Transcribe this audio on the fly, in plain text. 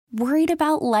Worried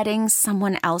about letting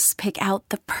someone else pick out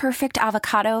the perfect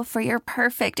avocado for your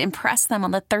perfect impress them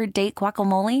on the third date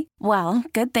guacamole? Well,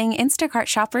 good thing Instacart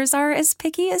shoppers are as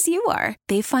picky as you are.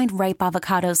 They find ripe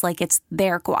avocados like it's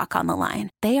their guac on the line.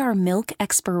 They are milk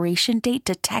expiration date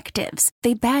detectives.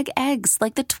 They bag eggs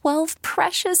like the 12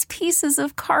 precious pieces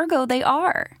of cargo they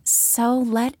are. So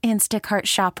let Instacart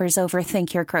shoppers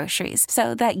overthink your groceries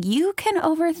so that you can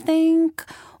overthink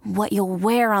what you'll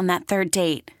wear on that third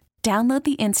date. Download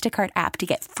the Instacart app to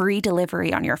get free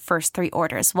delivery on your first 3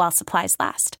 orders while supplies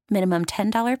last. Minimum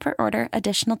 $10 per order.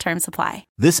 Additional terms apply.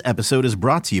 This episode is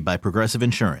brought to you by Progressive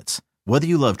Insurance. Whether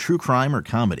you love true crime or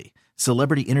comedy,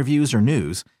 celebrity interviews or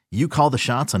news, you call the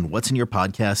shots on what's in your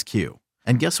podcast queue.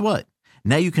 And guess what?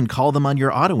 Now you can call them on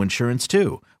your auto insurance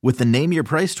too with the Name Your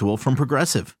Price tool from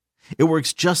Progressive. It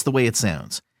works just the way it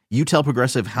sounds. You tell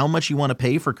Progressive how much you want to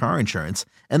pay for car insurance,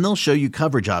 and they'll show you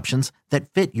coverage options that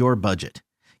fit your budget.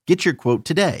 Get your quote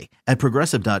today at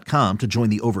Progressive.com to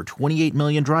join the over 28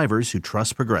 million drivers who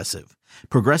trust Progressive.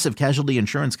 Progressive Casualty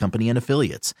Insurance Company and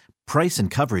Affiliates. Price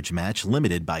and coverage match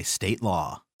limited by state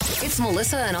law. It's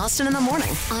Melissa and Austin in the morning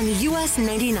on US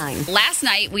 99. Last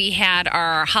night we had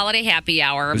our holiday happy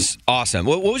hour. It was awesome.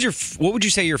 What would you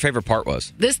say your favorite part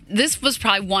was? This was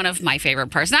probably one of my favorite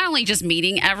parts. Not only just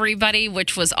meeting everybody,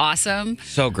 which was awesome.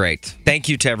 So great. Thank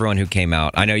you to everyone who came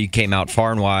out. I know you came out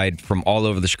far and wide from all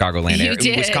over the Chicagoland area. You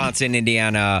did. Wisconsin,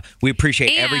 Indiana. We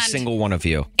appreciate every single one of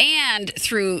you. And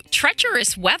through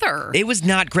treacherous weather. It was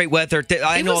not great weather.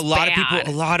 I know was a lot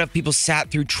bad. of people sat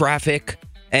through traffic.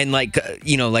 And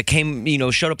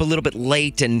showed up a little bit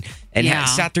late and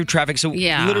sat through traffic. So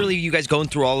literally you guys going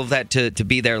through all of that to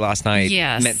be there last night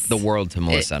meant the world to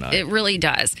Melissa and I. It really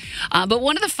does. But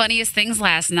one of the funniest things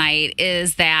last night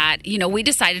is that, we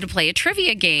decided to play a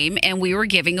trivia game and we were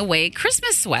giving away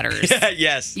Christmas sweaters.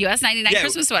 Yes. US 99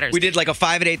 Christmas sweaters. We did like a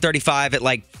 5 at 8:35 at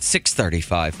like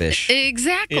 6:35-ish.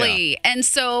 Exactly. Yeah. And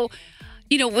so...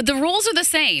 the rules are the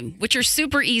same, which are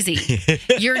super easy.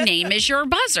 Your name is your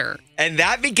buzzer. And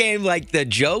that became like the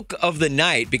joke of the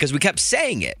night because we kept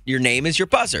saying it. Your name is your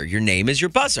buzzer. Your name is your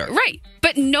buzzer. Right.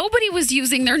 But nobody was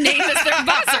using their name as their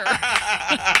buzzer.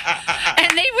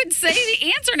 And they would say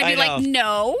the answer and I'd be like,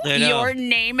 no, your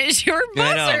name is your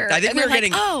buzzer. I think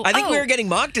we were getting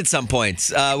mocked at some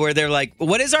points where they're like,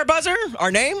 what is our buzzer?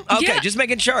 Our name? Okay, just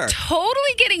making sure.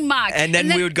 Totally getting mocked. And then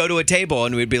we would go to a table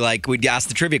and we'd be like, we'd ask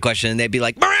the trivia question and they'd be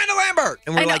like, Miranda Lambert.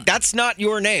 And we're like, that's not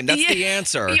your name. That's the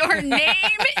answer. Your name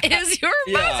is your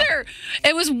buzzer.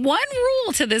 It was one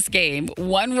rule to this game.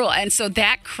 One rule. And so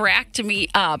that cracked me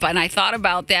up. And I thought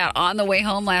about that on the way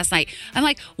home last night. I'm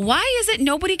like, why is it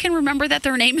nobody can remember that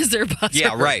their name is their buzzer?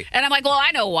 Yeah, right. And I'm like, well,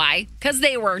 I know why. Because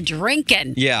they were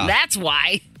drinking. Yeah. That's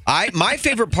why. My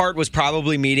favorite part was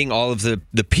probably meeting all of the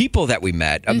people that we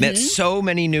met. I met so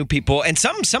many new people and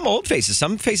some old faces,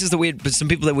 some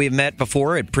people that we have met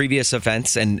before at previous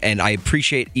events, and I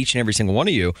appreciate each and every single one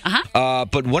of you.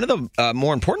 But one of the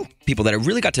more important people that I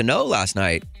really got to know last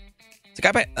night is a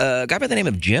guy by the name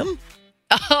of Jim.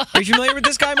 Are you familiar with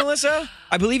this guy, Melissa?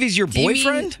 I believe he's your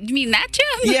boyfriend. You mean that Jim?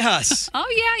 Yes. Oh,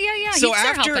 yeah. So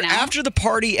after the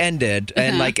party ended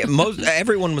and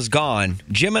everyone was gone,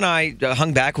 Jim and I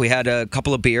hung back. We had a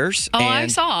couple of beers. Oh, I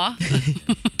saw.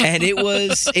 And it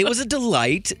was a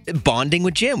delight bonding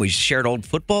with Jim. We shared old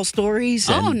football stories.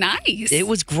 Oh, nice. It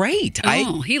was great.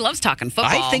 He loves talking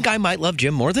football. I think I might love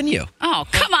Jim more than you. Oh,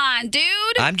 come on, dude.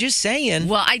 I'm just saying.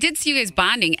 Well, I did see you guys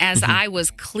bonding as I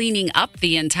was cleaning up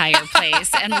the entire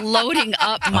place and loading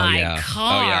up my car.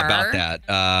 Oh, yeah, about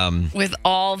that. With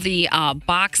all the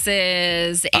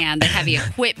boxes and the heavy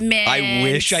equipment. I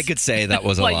wish I could say that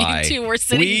was a lie. You two were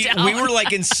sitting down. We were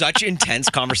like in such intense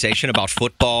conversation about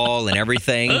football and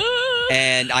everything.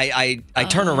 And I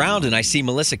turn around and I see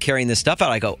Melissa carrying this stuff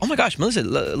out. I go, oh my gosh, Melissa,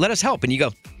 let us help. And you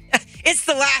go, it's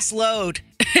the last load.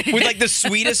 With like the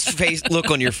sweetest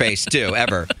look on your face too,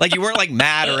 ever. Like you weren't like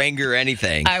mad or angry or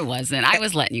anything. I wasn't. I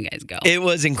was letting you guys go. It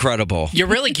was incredible. You're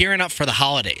really gearing up for the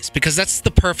holidays because that's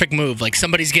the perfect move. Like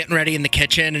somebody's getting ready in the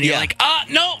kitchen and you're like,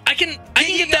 no, I can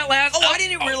get that last. Oh, I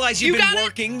didn't realize you've been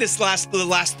working the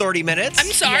last 30 minutes. I'm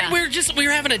sorry. Yeah. We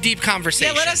were having a deep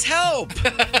conversation. Yeah, let us help.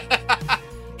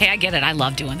 Hey, I get it. I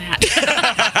love doing that.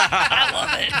 I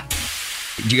love it.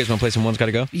 Do you guys want to play some One's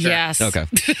Gotta Go? Yes. Sure. Okay.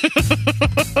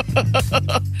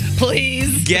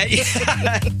 Please.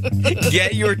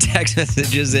 Get your text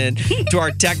messages in to our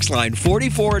text line,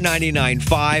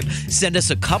 44995. Send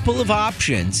us a couple of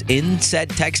options in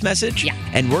said text message,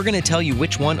 and we're going to tell you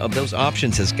which one of those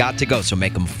options has got to go. So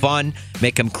make them fun,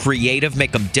 make them creative,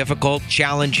 make them difficult,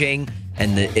 challenging,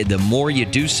 and the more you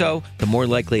do so, the more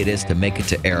likely it is to make it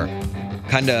to air.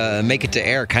 kind of make it to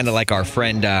air, kind of like our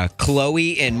friend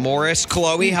Chloe and Morris.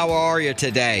 Chloe, how are you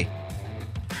today?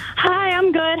 Hi,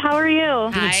 I'm good. How are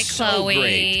you? Hi, so Chloe.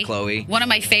 great, Chloe. One of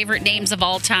my favorite names of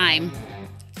all time.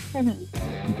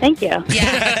 Thank you.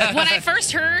 Yeah. When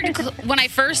I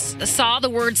first saw the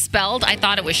word spelled, I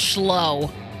thought it was Schlo.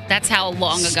 That's how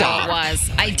long ago Stop. it was.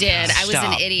 I did. I was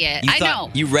an idiot. I know.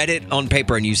 You read it on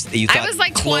paper and you thought I was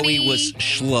like Chloe 20, was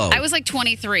Schlo. I was like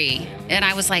 23, and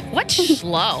I was like, "What's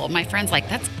Schlo?" My friend's like,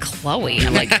 "That's Chloe."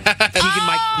 I'm like,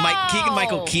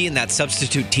 Keegan-Michael Key in that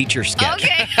substitute teacher sketch.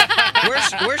 "Okay."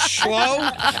 Where's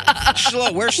Schlo?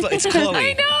 Schlo, where's Schlo? It's Chloe.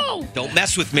 I know. Don't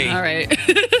mess with me. All right.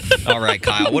 All right,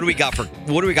 Kyle. What do we got for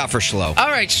Schlo?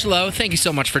 All right, Schlo, thank you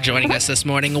so much for joining us this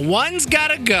morning. One's got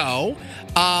to go.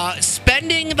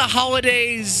 Spending the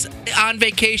holidays on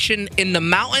vacation in the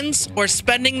mountains or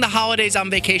spending the holidays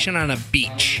on vacation on a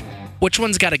beach? Which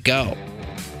one's got to go?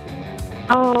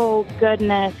 Oh,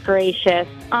 goodness gracious.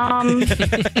 I'm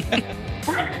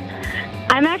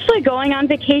actually going on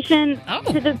vacation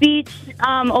to the beach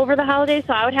over the holidays,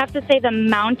 so I would have to say the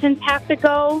mountains have to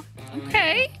go.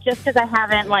 Okay. Just because I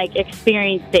haven't,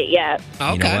 experienced it yet.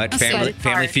 Okay. You know what?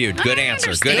 Family Feud. Good I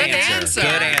answer. understand.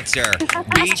 Good answer.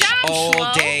 Beach job, all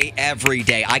Schlo. day, every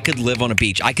day. I could live on a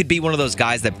beach. I could be one of those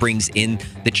guys that brings in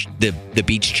the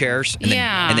beach chairs, and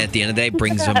then at the end of the day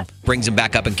brings them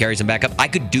back up and carries them back up. I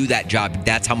could do that job.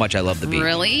 That's how much I love the beach.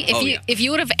 Really? If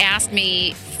you would have asked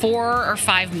me 4 or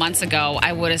 5 months ago,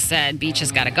 I would have said beach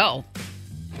has got to go.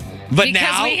 But because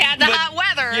now we had the hot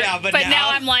weather. Yeah, but now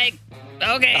I'm like,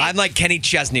 okay. I'm like Kenny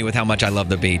Chesney with how much I love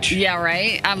the beach. Yeah,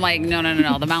 right? I'm like, no.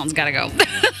 The mountain's got to go.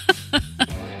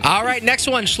 All right, next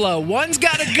one, Schlo. One's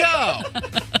got to go.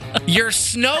 Your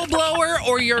snowblower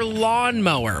or your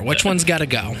lawnmower? Which one's got to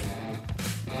go?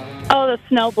 Oh, the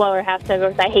snowblower has to go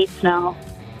because I hate snow.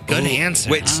 Good answer.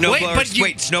 Wait,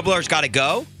 snowblower's got to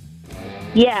go?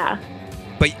 Yeah.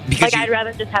 But because I'd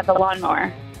rather just have the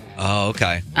lawnmower. Oh,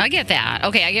 okay. I get that.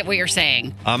 Okay, I get what you're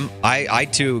saying. I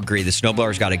too agree. The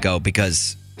snowblower's got to go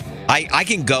because I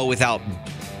can go without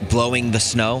blowing the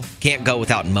snow. Can't go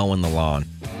without mowing the lawn,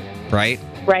 right?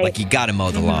 Right. Like you got to mow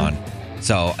the lawn.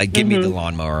 So give me the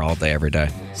lawnmower all day, every day.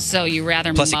 So you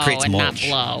rather Plus, mow it creates and mulch.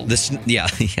 not blow.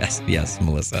 Yes,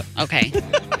 Melissa. Okay.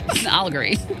 I'll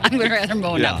agree. I'm going to rather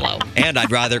mow and not blow. And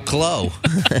I'd rather clow,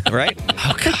 right?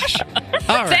 Oh, gosh.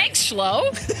 All right. Thanks,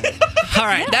 Schlo. All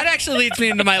right, that actually leads me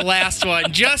into my last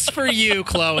one, just for you,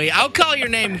 Chloe. I'll call your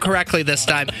name correctly this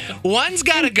time. One's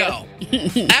got to go.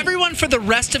 Everyone for the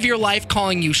rest of your life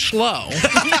calling you Schlo.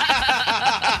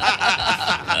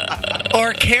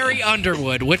 Or Carrie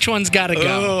Underwood. Which one's got to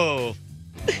go?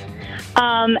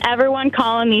 Everyone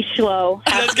calling me Schlo.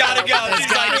 That's got to go.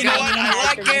 She's like, you know what? I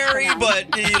like Gary, but,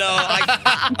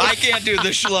 I can't do the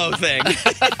Schlo thing.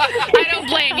 I don't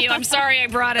blame you. I'm sorry I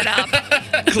brought it up.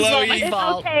 Chloe,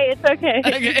 It's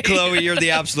okay. Chloe, you're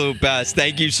the absolute best.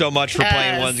 Thank you so much for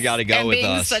playing One's Got to Go and with being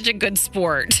us. such a good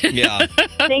sport. Yeah.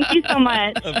 Thank you so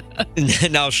much.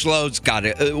 Now Schlo's got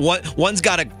it. One's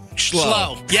got a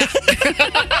Schlo. Yeah.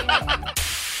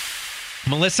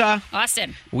 Melissa,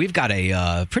 Austin. we've got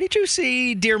a pretty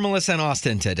juicy Dear Melissa and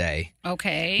Austin today.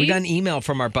 Okay. We got an email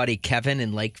from our buddy Kevin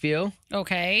in Lakeview.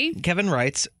 Okay. Kevin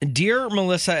writes, Dear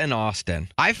Melissa and Austin,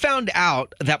 I found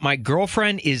out that my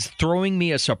girlfriend is throwing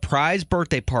me a surprise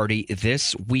birthday party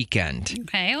this weekend.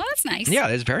 Okay. Well, that's nice. Yeah,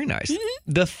 it's very nice.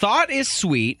 The thought is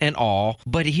sweet and all,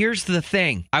 but here's the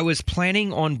thing. I was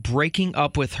planning on breaking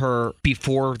up with her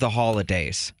before the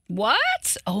holidays.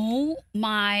 What? Oh,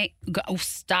 my God. Oh,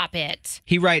 stop it.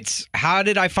 He writes, how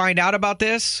did I find out about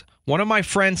this? One of my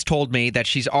friends told me that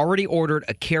she's already ordered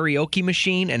a karaoke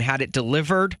machine and had it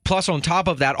delivered. Plus, on top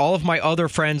of that, all of my other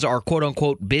friends are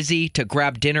quote-unquote busy to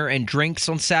grab dinner and drinks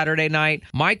on Saturday night.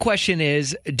 My question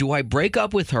is, do I break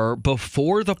up with her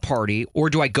before the party, or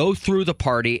do I go through the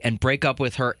party and break up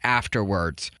with her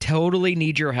afterwards? Totally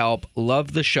need your help.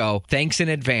 Love the show. Thanks in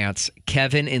advance.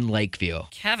 Kevin in Lakeview.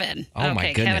 Kevin. Oh,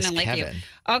 my goodness, Kevin in Lakeview. Kevin.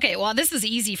 Okay, well, this is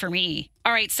easy for me.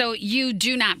 All right, so you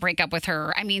do not break up with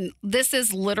her. I mean, this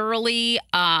is literally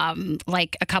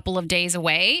like a couple of days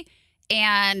away,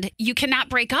 and you cannot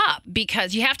break up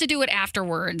because you have to do it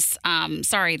afterwards.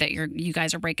 Sorry that you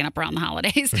guys are breaking up around the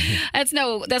holidays. That's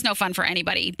no fun for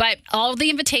anybody. But all of the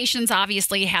invitations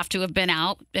obviously have to have been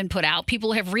out and put out.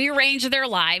 People have rearranged their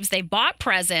lives. They've bought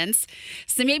presents.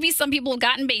 So maybe some people have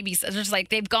gotten babysitters. Like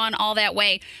they've gone all that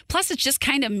way. Plus, it's just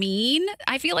kind of mean,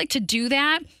 I feel like, to do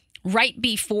that right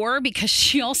before, because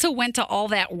she also went to all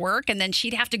that work and then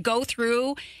she'd have to go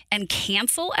through and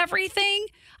cancel everything.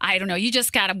 I don't know. You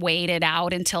just got to wait it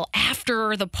out until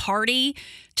after the party,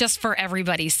 just for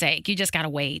everybody's sake. You just got to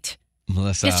wait.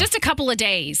 Melissa. It's just a couple of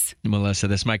days. Melissa,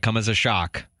 this might come as a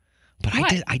shock. But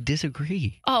I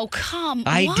disagree. Oh, come on.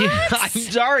 I'm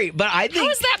sorry, but I think... How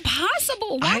is that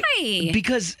possible? Why?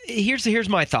 Because here's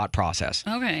my thought process.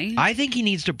 Okay. I think he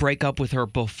needs to break up with her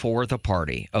before the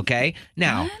party, okay?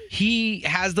 Now, he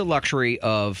has the luxury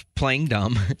of playing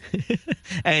dumb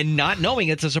and not knowing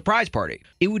it's a surprise party.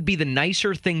 It would be the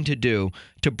nicer thing to do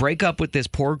to break up with this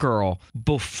poor girl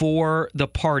before the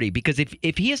party, because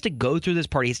if he has to go through this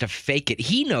party, he has to fake it.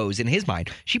 He knows in his mind,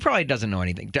 she probably doesn't know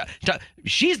anything.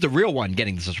 She's the real one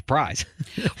getting the surprise.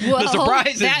 Well, the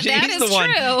surprise is that he's is the one.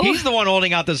 true. He's the one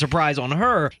holding out the surprise on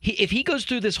her. If he goes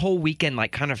through this whole weekend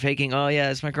like kind of faking, oh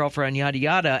yeah, it's my girlfriend, yada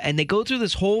yada, and they go through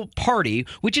this whole party,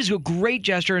 which is a great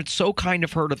gesture. It's so kind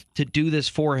of her to do this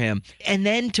for him, and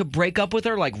then to break up with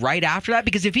her like right after that.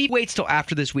 Because if he waits till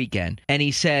after this weekend and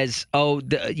he says, oh,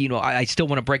 I still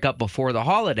want to break up before the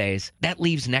holidays, that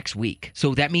leaves next week.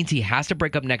 So that means he has to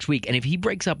break up next week. And if he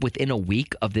breaks up within a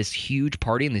week of this huge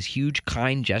party and this huge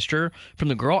kind gesture from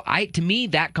the girl, to me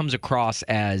that comes across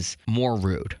as more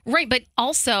rude. Right, but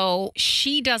also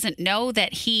she doesn't know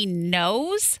that he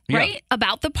knows, right,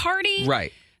 about the party.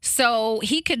 Right. So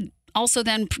he could also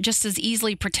then just as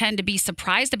easily pretend to be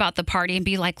surprised about the party and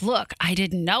be like, look, I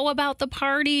didn't know about the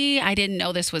party. I didn't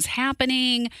know this was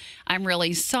happening. I'm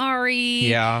really sorry.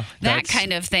 Yeah. That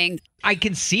kind of thing. I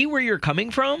can see where you're coming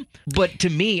from, but to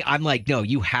me, I'm like, no,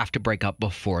 you have to break up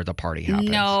before the party happens.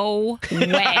 No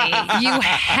way. You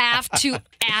have to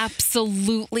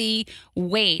absolutely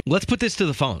wait. Let's put this to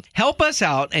the phone. Help us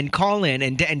out and call in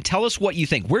and tell us what you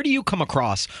think. Where do you come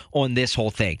across on this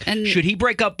whole thing? And should he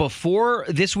break up before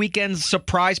this weekend's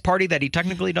surprise party that he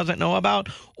technically doesn't know about?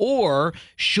 Or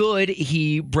should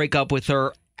he break up with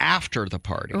her after the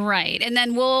party? Right. And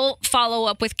then we'll follow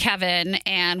up with Kevin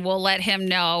and we'll let him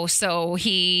know so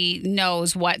he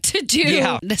knows what to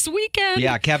do this weekend.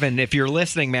 Yeah, Kevin, if you're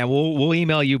listening, man, we'll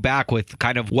email you back with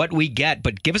kind of what we get.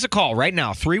 But give us a call right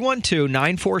now,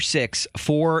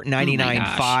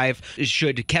 312-946-4995.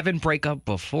 Should Kevin break up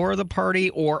before the party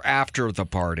or after the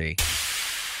party?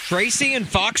 Tracy in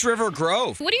Fox River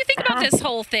Grove. What do you think about this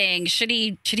whole thing? Should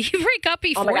he break up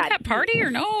before that party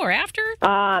or no, or after?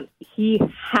 He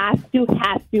has to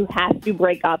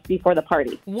break up before the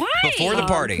party. Why? Before the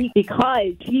party.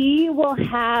 Because he will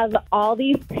have all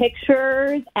these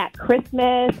pictures at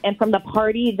Christmas and from the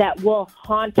party that will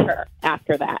haunt her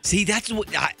after that. See, that's what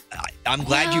I'm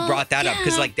glad you brought that up,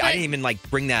 because I didn't even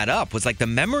bring that up. Was the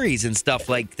memories and stuff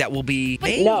that will be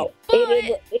made. No,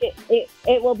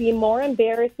 it will be more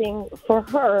embarrassing for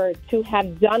her to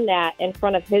have done that in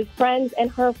front of his friends and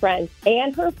her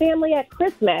family at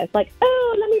Christmas. Like,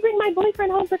 oh, let me bring my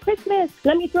boyfriend home for Christmas.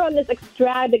 Let me throw in this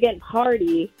extravagant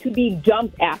party to be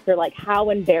dumped after. Like,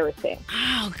 how embarrassing.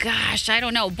 Oh, gosh, I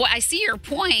don't know. Boy, I see your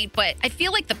point, but I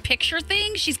feel like the picture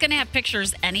thing, she's going to have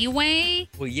pictures anyway.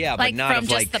 Well, yeah, but not from of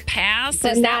just the past.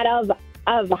 But not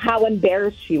of how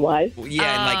embarrassed she was.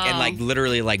 Yeah, and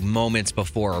literally moments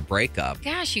before a breakup.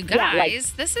 Gosh, you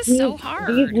guys, this is so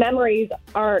hard. These memories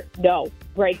are,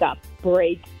 break up.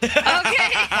 Break. Okay.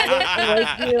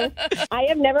 I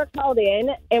have never called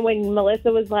in, and when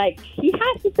Melissa was like, he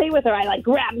has to stay with her, I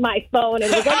grabbed my phone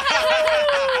and was like,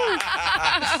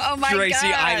 oh my Tracy,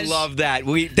 gosh. I love that.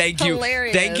 Thank you.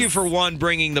 Hilarious. Thank you for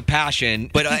bringing the passion,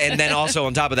 but and then also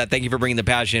on top of that, thank you for bringing the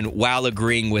passion while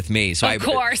agreeing with me. So of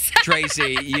course.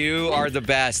 Tracy, you are the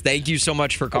best. Thank you so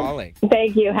much for calling.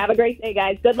 Thank you. Have a great day,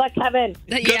 guys. Good luck, Kevin.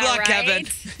 Good luck, Kevin.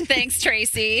 Thanks,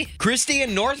 Tracy. Christy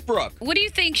in Northbrook. What do you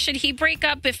think? Should he break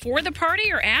up before the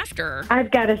party or after?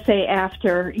 I've got to say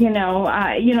after.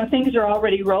 Things are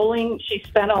already rolling. She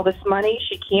spent all this money.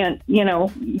 She can't,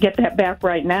 get that back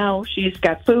right now. She's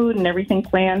got food and everything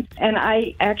planned. And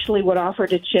I actually would offer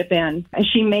to chip in.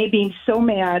 She may be so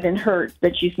mad and hurt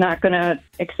that she's not going to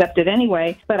accept it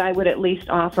anyway, but I would at least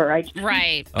offer.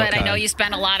 Right. But I know you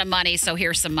spent a lot of money, so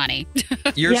here's some money.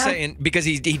 You're saying, because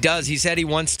he said he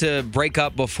wants to break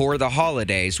up before the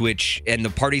holidays, and the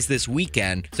party's this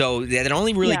weekend. So that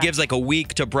only really gives a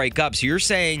week to break up. So you're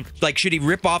saying, should he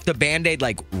rip off the Band-Aid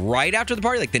right after the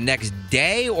party, the next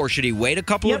day, or should he wait a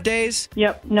couple of days?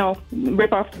 Yep. No,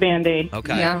 rip off the Band-Aid.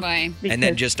 Okay. Yeah. And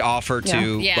then just offer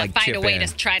to find chip a way in.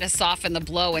 to try to soften the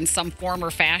blow in some form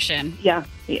or fashion. Yeah.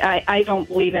 I don't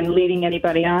believe in leading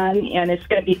anybody on, and it's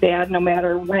going to be bad no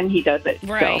matter when he does it.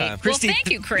 Right. So. Christy, well, thank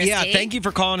you, Christy. Yeah, thank you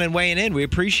for calling and weighing in. We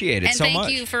appreciate it so much. And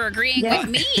thank you for agreeing with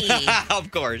me.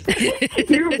 Of course.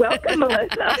 You're welcome,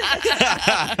 Melissa.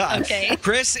 Okay.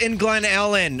 Chris in Glen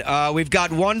Ellen, we've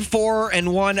got 1 for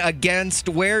and 1 against.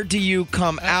 Where do you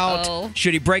come out?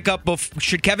 Should he break up?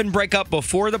 Should Kevin break up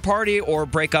before the party or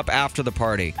break up after the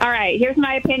party? All right, here's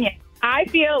my opinion. I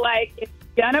feel like if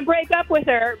gonna break up with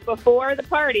her before the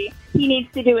party, he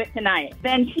needs to do it tonight.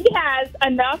 Then she has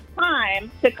enough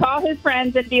time to call his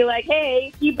friends and be like,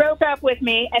 hey, he broke up with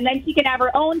me, and then she can have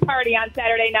her own party on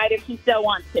Saturday night if she still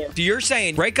wants to. So you're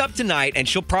saying break up tonight, and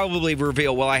she'll probably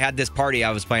reveal, well, I had this party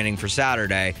I was planning for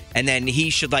Saturday, and then he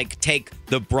should, like, take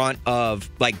the brunt of,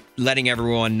 like, letting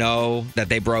everyone know that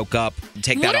they broke up,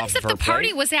 take that off of her What if the party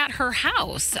plate? was at her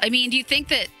house? I mean, do you think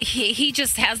that he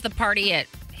just has the party at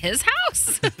his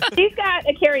house? She's got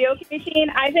a karaoke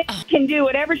machine. I think she can do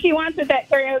whatever she wants with that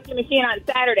karaoke machine on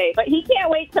Saturday, but he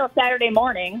can't wait till Saturday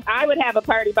morning. I would have a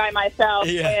party by myself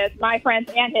with my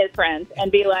friends and his friends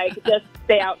and be like, just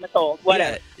stay out in the cold,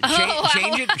 whatever.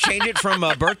 Yeah. Change it from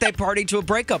a birthday party to a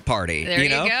breakup party. There you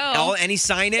go. Any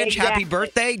signage, Exactly. happy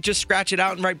birthday, just scratch it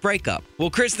out and write breakup. Well,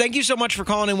 Chris, thank you so much for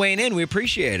calling and weighing in. We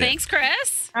appreciate it. Thanks,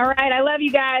 Chris. All right, I love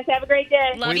you guys. Have a great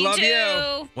day. Love We you love too.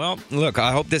 you. Well, look,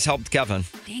 I hope this helped Kevin.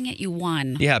 Dang it, you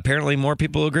won. Yeah, apparently more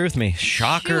people agree with me.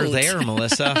 Shocker Shoot. there,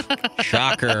 Melissa.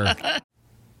 Shocker.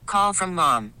 Call from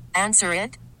mom. Answer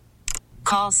it.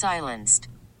 Call silenced.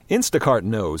 Instacart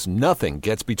knows nothing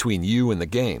gets between you and the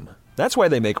game. That's why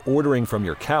they make ordering from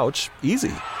your couch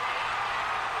easy.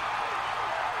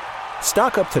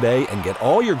 Stock up today and get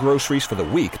all your groceries for the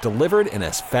week delivered in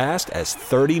as fast as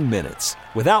 30 minutes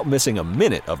without missing a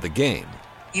minute of the game.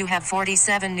 You have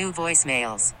 47 new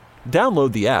voicemails.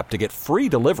 Download the app to get free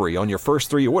delivery on your first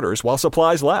 3 orders while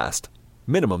supplies last.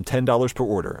 Minimum $10 per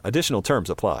order. Additional terms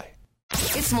apply.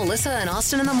 It's Melissa and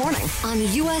Austin in the morning on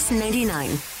US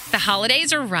 99. The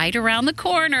holidays are right around the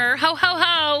corner. Ho, ho,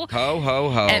 ho. Ho, ho,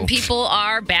 ho. And people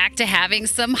are back to having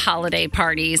some holiday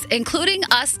parties, including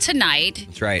us tonight.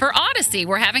 That's right. For Odyssey,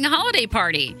 we're having a holiday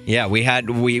party. Yeah,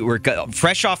 we were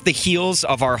fresh off the heels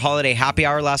of our holiday happy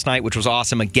hour last night, which was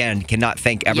awesome. Again, cannot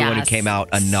thank everyone Yes. who came out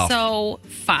enough. So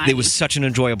fun. It was such an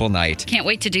enjoyable night. Can't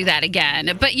wait to do that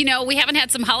again. But, we haven't had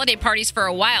some holiday parties for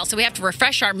a while, so we have to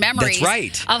refresh our memories That's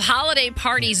right. of holiday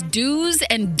parties' do's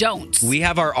and don'ts. We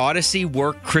have our Odyssey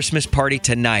work Christmas party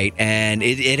tonight, and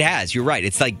it has. You're right.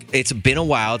 It's like it's been a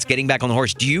while. It's getting back on the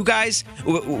horse. Do you guys?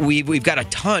 We've got a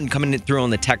ton coming through on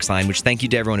the text line, which thank you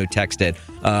to everyone who texted.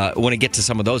 I want to get to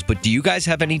some of those, but do you guys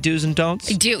have any do's and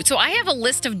don'ts? I do. So I have a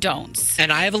list of don'ts.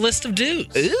 And I have a list of do's.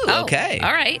 Ooh, Oh, okay.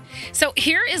 All right. So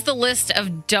here is the list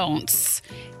of don'ts.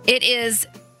 It is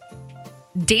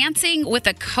dancing with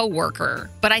a coworker,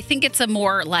 but I think it's a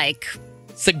more like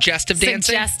Suggestive dancing?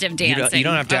 suggestive dancing. You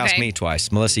don't have to ask Okay. me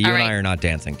twice. Melissa, you All and right. I are not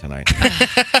dancing tonight.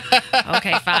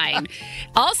 Okay, fine.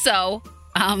 Also,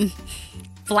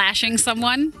 flashing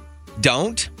someone.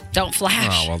 Don't? Don't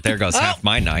flash. Oh, well, there goes half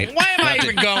my night. Why am I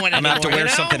even going I'm going to have to wear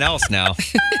something else now.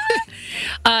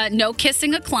 No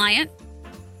kissing a client.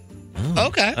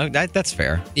 Okay. Oh, that's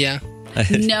fair. Yeah.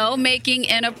 No making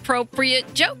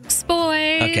inappropriate jokes,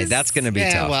 boys. Okay, that's going to be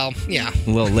Yeah, tough. well, yeah. A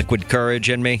little liquid courage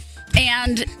in me.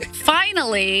 And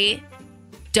finally,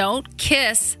 don't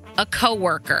kiss a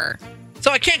coworker. So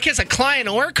I can't kiss a client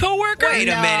or a coworker? Wait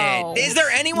a No. minute. Is there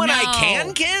anyone I No.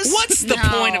 can kiss? What's the No.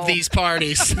 point of these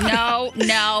parties? No, All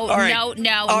right.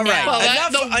 no. All right.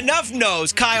 Well, enough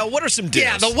no's. Kyle, what are some do's?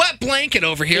 Yeah, the wet blanket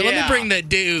over here. Let me Yeah. bring the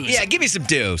do's. Yeah, give me some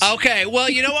do's. Okay, well,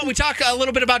 you know what? We talk a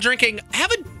little bit about drinking.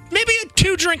 Have maybe a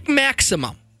 2-drink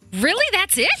maximum. Really?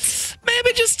 That's it?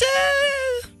 Maybe just,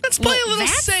 let's play a little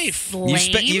That's safe. lame.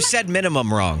 You said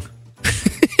minimum wrong.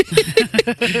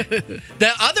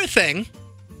 The other thing,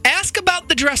 ask about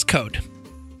the dress code.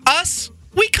 Us,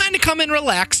 we kind of come in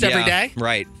relaxed every day.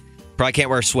 Right. Probably can't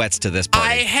wear sweats to this party.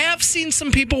 I have seen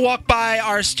some people walk by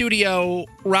our studio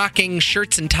rocking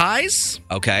shirts and ties.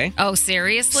 Okay. Oh,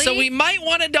 seriously? So we might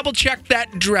want to double check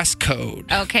that dress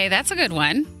code. Okay, that's a good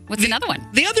one. What's another one?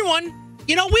 The other one,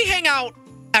 we hang out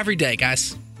every day,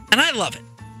 guys, and I love it.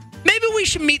 Maybe we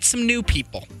should meet some new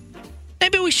people.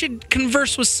 Maybe we should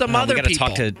converse with some other people.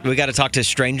 We got to talk to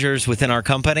strangers within our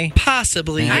company.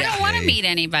 Possibly, I yeah. don't want to meet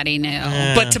anybody new.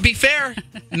 But to be fair,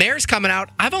 Mare's coming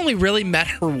out. I've only really met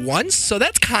her once, so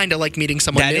that's kind of like meeting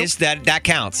someone new. That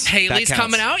counts. Haley's That counts.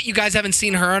 coming out. You guys haven't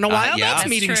seen her in a while. yeah. That's That's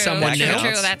meeting true. someone That's new.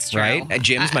 true. That's true. Right? And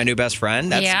Jim's my new best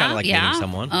friend. That's kind of like meeting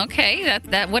someone. Okay.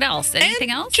 That. What else? Anything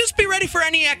And else? just be ready for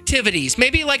any activities.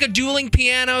 Maybe like a dueling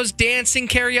pianos, dancing,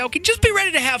 karaoke. Just be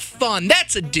ready to have fun.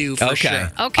 That's a do for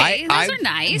sure. Okay, those are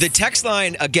nice. The text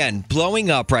line, again, blowing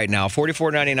up right now.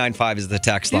 44995 is the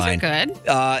text These are line.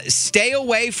 good. Stay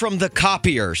away from the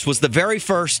copiers was the very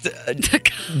first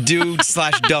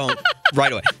do/don't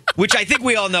right away. Which I think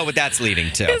we all know what that's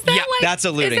leading to. Is that like, that's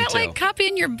alluding is that to. like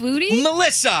copying your booty?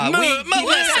 Melissa, we Melissa.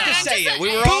 didn't have to say it.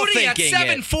 We were all Booty at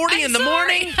thinking 7:40 in the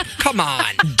morning? Come on.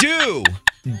 it.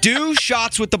 Do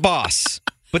shots with the boss.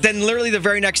 But then literally the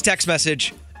very next text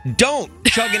message, don't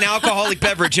chug an alcoholic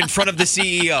beverage in front of the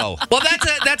CEO. Well,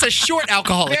 that's a short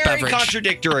alcoholic Very beverage.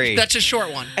 contradictory. That's a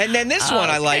short one. And then this one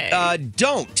I like.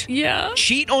 Don't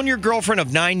cheat on your girlfriend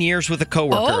of 9 years with a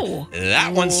coworker. Oh.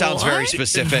 That one sounds very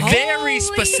specific. Very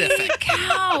specific.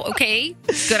 Cow. Okay,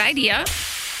 good idea.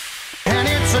 And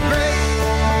it's a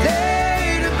great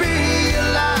day to be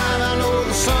alive. I know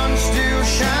the sun's still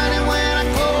shining when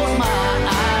I close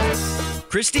my eyes.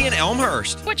 Christy in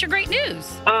Elmhurst. What's your great news?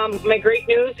 My great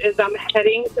news is I'm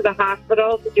heading to the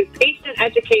hospital to do patient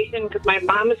education because my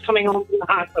mom is coming home from the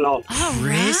hospital. All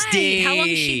Christy. right. How long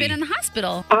has she been in the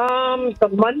hospital? The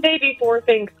Monday before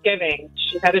Thanksgiving,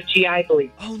 she had a GI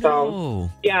bleed. Oh, no. So,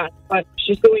 yeah, but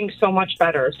she's doing so much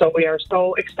better. So we are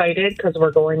so excited because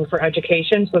we're going for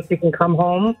education so she can come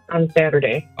home on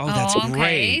Saturday. Oh, that's okay.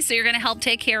 great. So you're going to help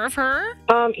take care of her?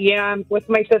 Yeah, I'm with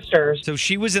my sisters. So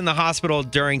she was in the hospital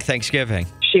during Thanksgiving.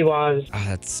 She was. Oh,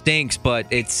 that stinks, but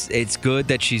it's good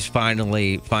that she's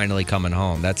finally coming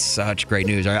home. That's such great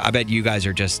news. I bet you guys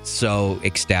are just so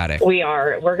ecstatic. We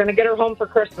are. We're going to get her home for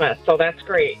Christmas, so that's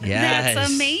great. Yes.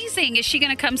 That's amazing. Is she going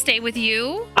to come stay with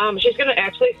you? She's going to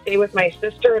actually stay with my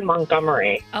sister in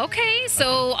Montgomery. Okay, so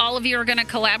all of you are going to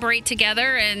collaborate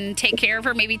together and take care of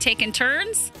her, maybe taking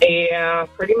turns? Yeah,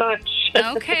 pretty much.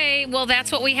 Okay, well,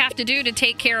 that's what we have to do to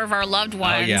take care of our loved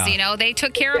ones. yeah. You know, they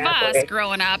took care of us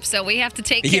growing up, so we have to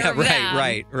take care of them.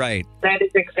 Right. That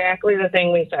is exactly the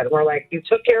thing we said. We're like, you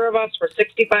took care of us for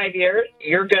 65 years.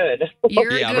 You're good. You're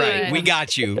good. Right. We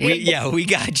got you. We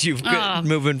got you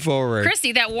moving forward.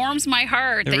 Christy, that warms my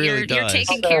heart It that really you're does.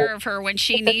 taking care of her when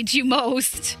she needs you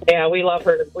most. Yeah, we love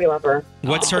her. We love her.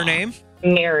 What's her name?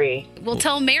 Mary. We'll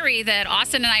tell Mary that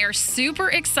Austin and I are super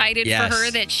excited Yes. for her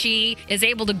that she is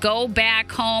able to go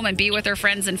back home and be with her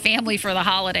friends and family for the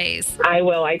holidays. I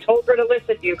will. I told her to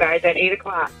listen to you guys at 8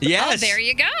 o'clock. Yes. Oh, there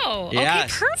you go.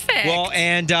 Yes. Okay, perfect. Well,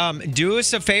 and do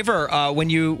us a favor when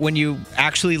you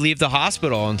actually leave the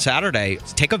hospital on Saturday,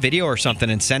 take a video or something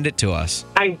and send it to us.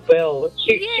 I will.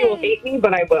 She will hate me,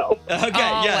 but I will. Okay.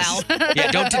 Oh, yes. well.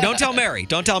 Yeah. Don't tell Mary.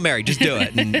 Don't tell Mary. Just do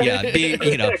it. And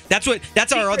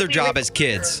that's our other job as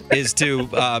kids is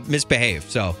to misbehave.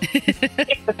 So.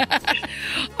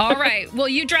 All right. Well,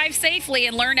 you drive safely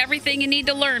and learn everything you need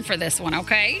to learn for this one,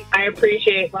 okay? I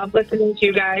appreciate. Love listening to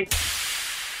you guys.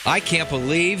 I can't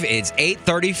believe it's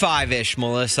 8:35-ish,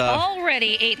 Melissa.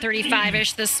 Already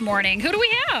 8:35-ish this morning. Who do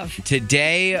we have?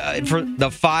 Today, for the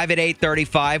 5 at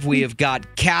 8:35, we have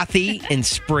got Kathy in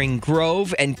Spring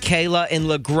Grove and Kayla in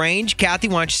LaGrange. Kathy,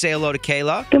 why don't you say hello to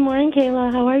Kayla? Good morning,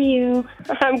 Kayla. How are you?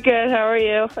 I'm good. How are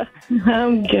you?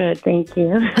 I'm good, thank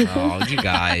you. Oh, you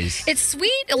guys. It's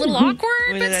sweet, a little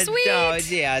awkward, but sweet. Oh,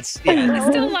 yeah, I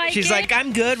still like She's it. like,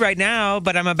 I'm good right now,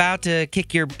 but I'm about to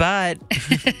kick your butt.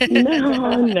 No,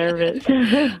 I'm nervous.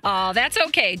 Oh, that's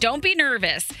okay. Don't be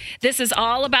nervous. This is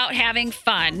all about having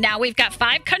fun. Now, we've got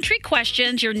 5 country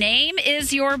questions. Your name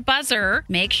is your buzzer.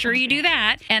 Make sure you do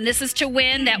that. And this is to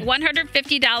win that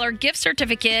 $150 gift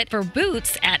certificate for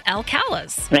boots at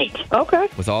Alcala's. Right. Okay.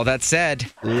 With all that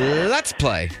said, let's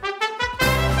play.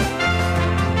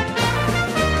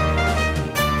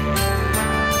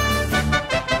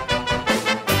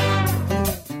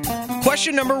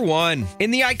 Question number 1.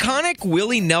 In the iconic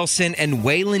Willie Nelson and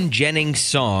Waylon Jennings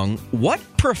song, what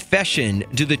profession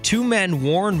do the two men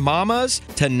warn mamas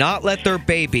to not let their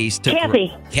babies to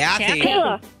Kathy. Kathy.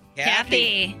 Kayla.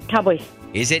 Kathy. Cowboys.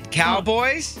 Is it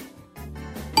cowboys?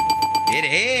 It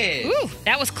is. Ooh,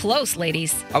 that was close,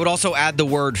 ladies. I would also add the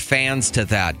word fans to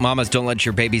that. Mamas, don't let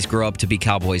your babies grow up to be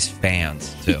Cowboys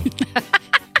fans, too.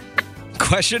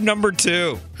 Question number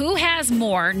 2. Who has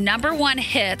more number 1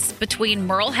 hits between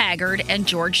Merle Haggard and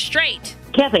George Strait?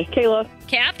 Kathy. Kayla.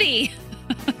 Kathy.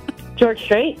 George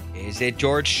Strait. Is it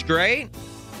George Strait?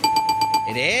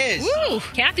 It is. Woo,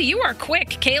 Kathy, you are quick.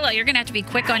 Kayla, you're going to have to be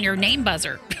quick on your name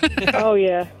buzzer. Oh,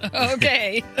 yeah.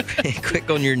 Okay. Quick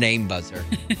on your name buzzer.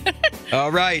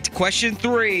 All right. Question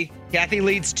 3. Kathy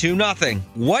leads 2-0.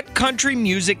 What country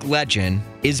music legend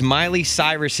is Miley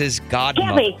Cyrus's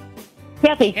godmother?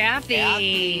 Kathy.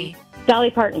 Kathy. Dolly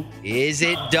Parton. Is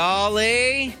it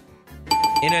Dolly?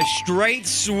 In a straight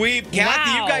sweep.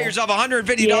 Kathy, Wow. you got yourself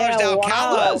 $150 to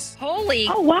Alcala's. Holy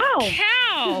wow.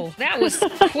 cow. That was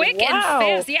quick and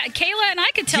fast. Yeah, Kayla and I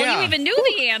could tell you even knew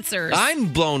the answers. I'm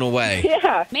blown away.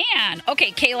 Yeah. Man.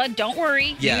 Okay, Kayla, don't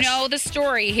worry. Yes. You know the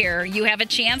story here. You have a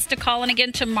chance to call in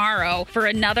again tomorrow for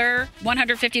another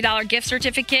 $150 gift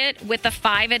certificate with the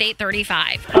 5 at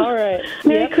 8:35. All right.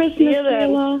 Merry Christmas,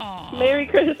 Kayla. Merry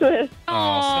Christmas.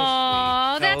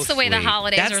 Oh, that's the way the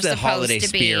holidays That's are the supposed holiday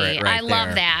to be. spirit right I love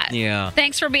there. that. Yeah.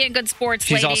 Thanks for being good sports,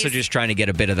 She's ladies. also just trying to get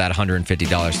a bit of that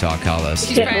 $150 to Alcala's.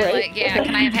 She's probably like, yeah,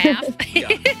 can I have half?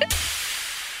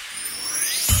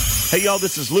 Hey, y'all,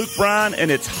 this is Luke Bryan, and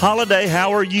it's Holiday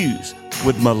How Are Yous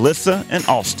with Melissa and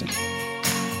Austin.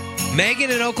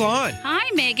 Megan in Oklahoma. Hi,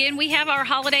 Megan. We have our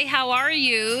holiday How Are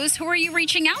Yous. Who are you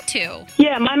reaching out to?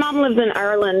 Yeah, my mom lives in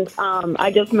Ireland.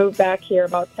 I just moved back here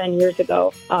about 10 years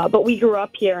ago. But we grew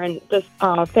up here, and this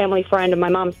family friend of my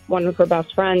mom's, one of her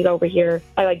best friends over here,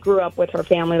 I grew up with her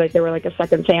family. They were like a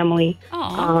second family.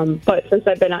 But since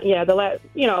I've been,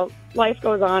 life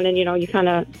goes on, and, you kind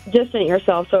of distance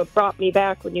yourself. So it brought me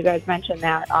back when you guys mentioned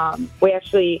that. We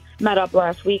actually met up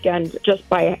last weekend just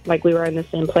by, we were in the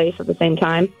same place at the same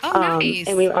time. Nice.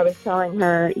 And I was telling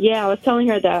her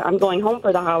that I'm going home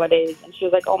for the holidays. And she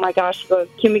was like, oh my gosh, she goes,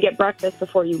 can we get breakfast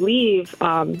before you leave?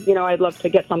 I'd love to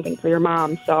get something for your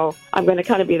mom. So I'm going to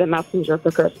kind of be the messenger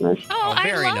for Christmas. Oh,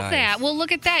 I love that. Well,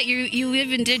 look at that. You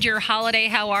even did your holiday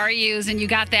How Are Yous, and you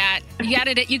got that.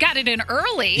 You got it in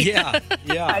early. Yeah.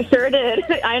 I sure did.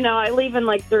 I know. I leave in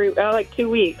 2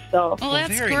 weeks. So. Well,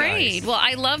 that's great. Nice. Well,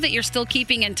 I love that you're still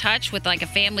keeping in touch with a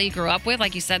family you grew up with.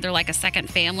 Like you said, they're like a second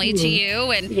family to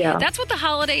you. And that's what the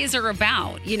holidays are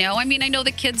about. I know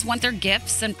the kids want their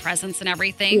gifts and presents and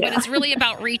everything, but it's really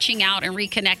about reaching out and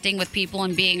reconnecting with people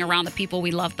and being around the people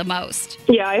we love the most.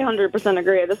 Yeah, I 100%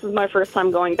 agree. This is my first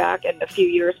time going back in a few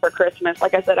years for Christmas.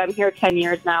 Like I said, I'm here 10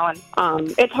 years now, and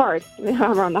it's hard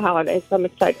around the holidays, so I'm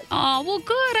excited. Oh, well,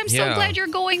 good. I'm so glad you're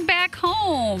going back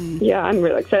home. Yeah, I'm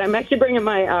really excited. I'm actually bringing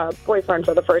my boyfriend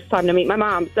for the first time to meet my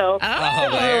mom. So.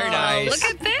 Oh, very nice. Look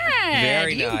at that.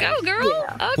 Very you nice. go, girl.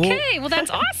 Yeah. Okay, well,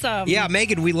 that's awesome. Yeah,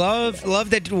 Megan, we love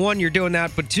that, one, you're doing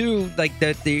that, but two,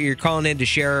 that you're calling in to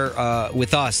share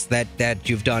with us that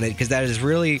you've done it, because that is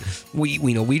really,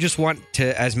 we just want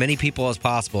to, as many people as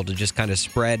possible, to just kind of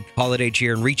spread holiday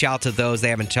cheer and reach out to those they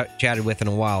haven't chatted with in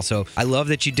a while. So I love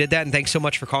that you did that, and thanks so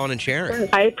much for calling and sharing.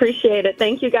 I appreciate it.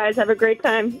 Thank you, guys. Have a great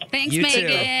time. Thanks, you Megan.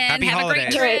 Too. Happy Have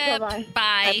holidays. a great trip. Bye-bye.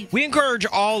 Bye. We encourage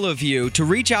all of you to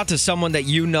reach out to someone that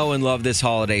you know and love this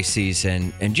holiday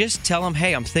season and just tell them,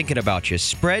 hey, I'm thinking about you.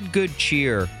 Spread good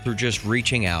cheer through just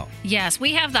reaching out. Yes,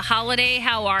 we have the holiday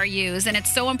How Are Yous, and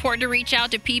it's so important to reach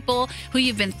out to people who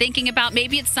you've been thinking about.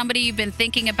 Maybe it's somebody you've been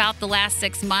thinking about the last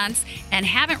 6 months and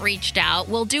haven't reached out.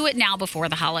 We'll do it now before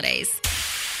the holidays.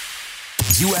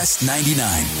 US 99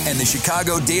 and the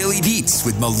Chicago Daily Beats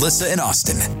with Melissa and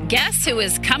Austin. Guess who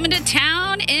is coming to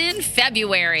town in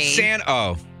February?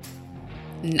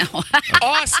 No.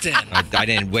 Austin. I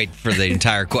didn't wait for the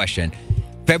entire question.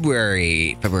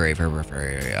 February. Thinks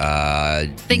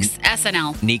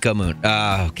SNL. Nico Moon.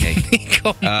 Okay.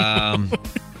 Nico Moon.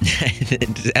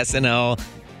 SNL.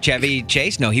 Chevy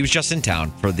Chase? No, he was just in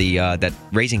town for the that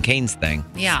Raising Cane's thing.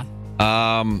 Yeah.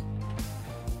 Adam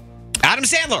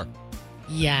Sandler.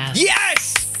 Yes.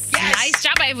 Yes! Nice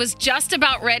job. I was just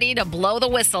about ready to blow the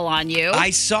whistle on you.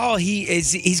 I saw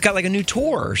he's got a new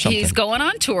tour or something. He's going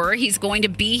on tour. He's going to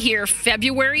be here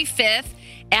February 5th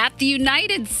at the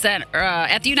United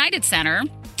Center.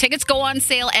 Tickets go on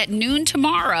sale at noon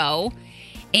tomorrow.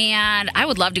 And I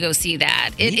would love to go see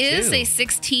that. It is a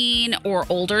 16 or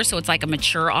older, so it's like a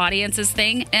mature audience's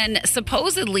thing. And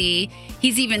supposedly,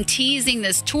 he's even teasing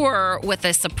this tour with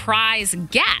a surprise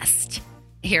guest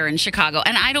here in Chicago.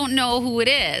 And I don't know who it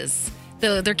is.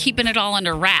 They're keeping it all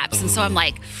under wraps. And so I'm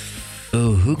like,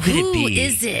 who could it be? Who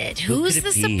is it? Who's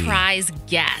the surprise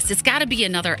guest? It's got to be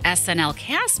another SNL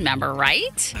cast member,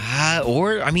 right? I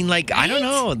don't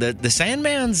know. The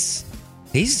Sandman's,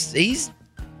 he's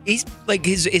like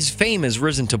his fame has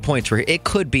risen to points where it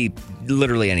could be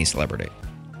literally any celebrity.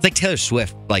 It's like Taylor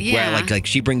Swift, where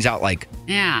she brings out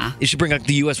you should bring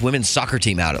the U.S. women's soccer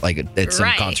team out at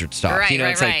some concert stops.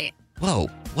 Right, like, whoa,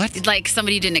 what? Like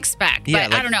somebody you didn't expect.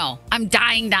 But I don't know. I'm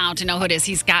dying now to know who it is.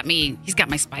 He's got my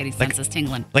spidey senses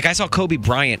tingling. Like I saw Kobe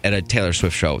Bryant at a Taylor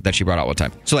Swift show that she brought out one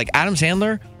time. So Adam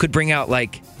Sandler could bring out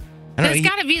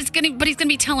he's gonna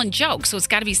be telling jokes, so it's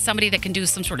got to be somebody that can do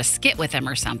some sort of skit with him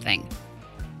or something.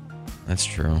 That's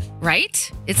true.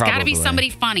 Right? It's got to be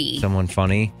somebody funny. Someone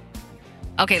funny.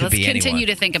 Okay, let's continue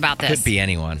to think about this. Could be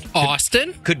anyone.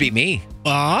 Austin? Could be me.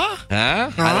 I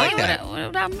like that. What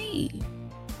about me?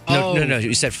 No,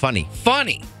 you said funny.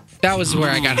 Funny. That was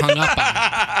where I got hung up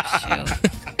on.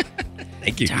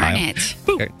 Thank you, Darn Kyle. it.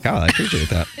 Okay, Kyle, I appreciate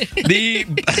that.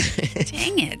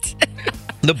 Dang it.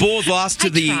 The Bulls lost to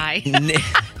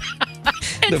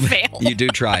failed. You do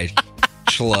try.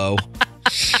 Schlo.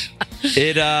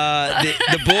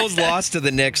 The Bulls lost to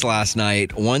the Knicks last night,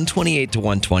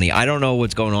 128-120. I don't know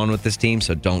what's going on with this team,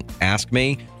 so don't ask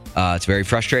me. It's very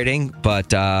frustrating, but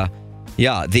the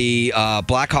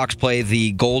Blackhawks play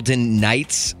the Golden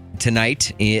Knights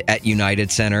tonight at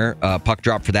United Center. Puck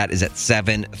drop for that is at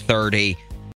 7:30.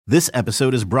 This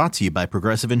episode is brought to you by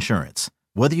Progressive Insurance.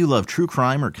 Whether you love true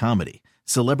crime or comedy,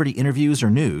 celebrity interviews, or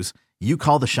news, you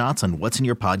call the shots on what's in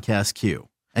your podcast queue.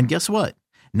 And guess what?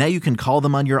 Now you can call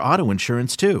them on your auto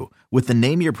insurance too with the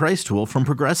Name Your Price tool from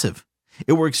Progressive.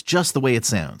 It works just the way it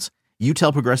sounds. You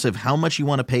tell Progressive how much you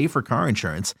want to pay for car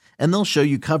insurance, and they'll show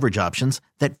you coverage options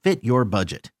that fit your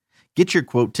budget. Get your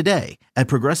quote today at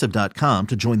Progressive.com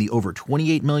to join the over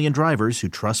 28 million drivers who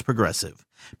trust Progressive.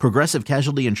 Progressive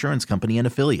Casualty Insurance Company and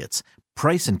Affiliates.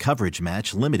 Price and coverage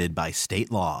match limited by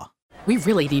state law. We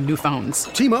really need new phones.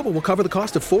 T-Mobile will cover the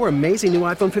cost of 4 amazing new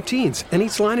iPhone 15s, and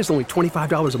each line is only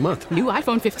 $25 a month. New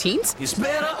iPhone 15s? It's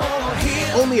better over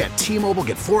here. Only at T-Mobile,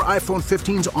 get 4 iPhone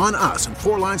 15s on us and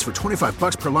 4 lines for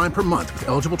 $25 per line per month with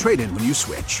eligible trade-in when you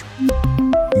switch.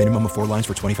 Minimum of 4 lines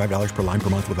for $25 per line per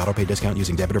month with autopay discount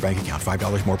using debit or bank account.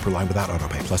 $5 more per line without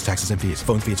autopay, plus taxes and fees.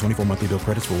 Phone fee at 24 monthly bill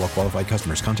credits for well-qualified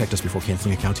customers. Contact us before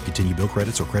canceling account to continue bill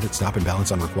credits or credit stop and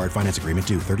balance on required finance agreement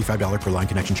due. $35 per line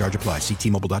connection charge applies. See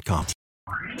T-Mobile.com.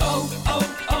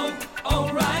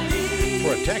 O'Reilly.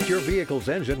 Protect your vehicle's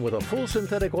engine with a full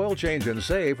synthetic oil change and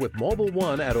save with Mobile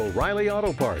One at O'Reilly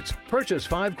Auto Parts. Purchase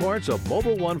 5 quarts of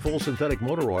Mobile One full synthetic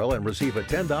motor oil and receive a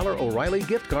 $10 O'Reilly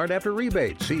gift card after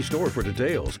rebate. See store for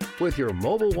details. With your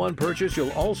Mobile One purchase,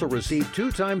 you'll also receive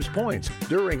 2 times points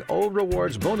during O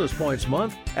Rewards Bonus Points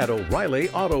Month at O'Reilly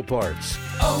Auto Parts.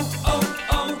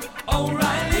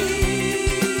 O'Reilly.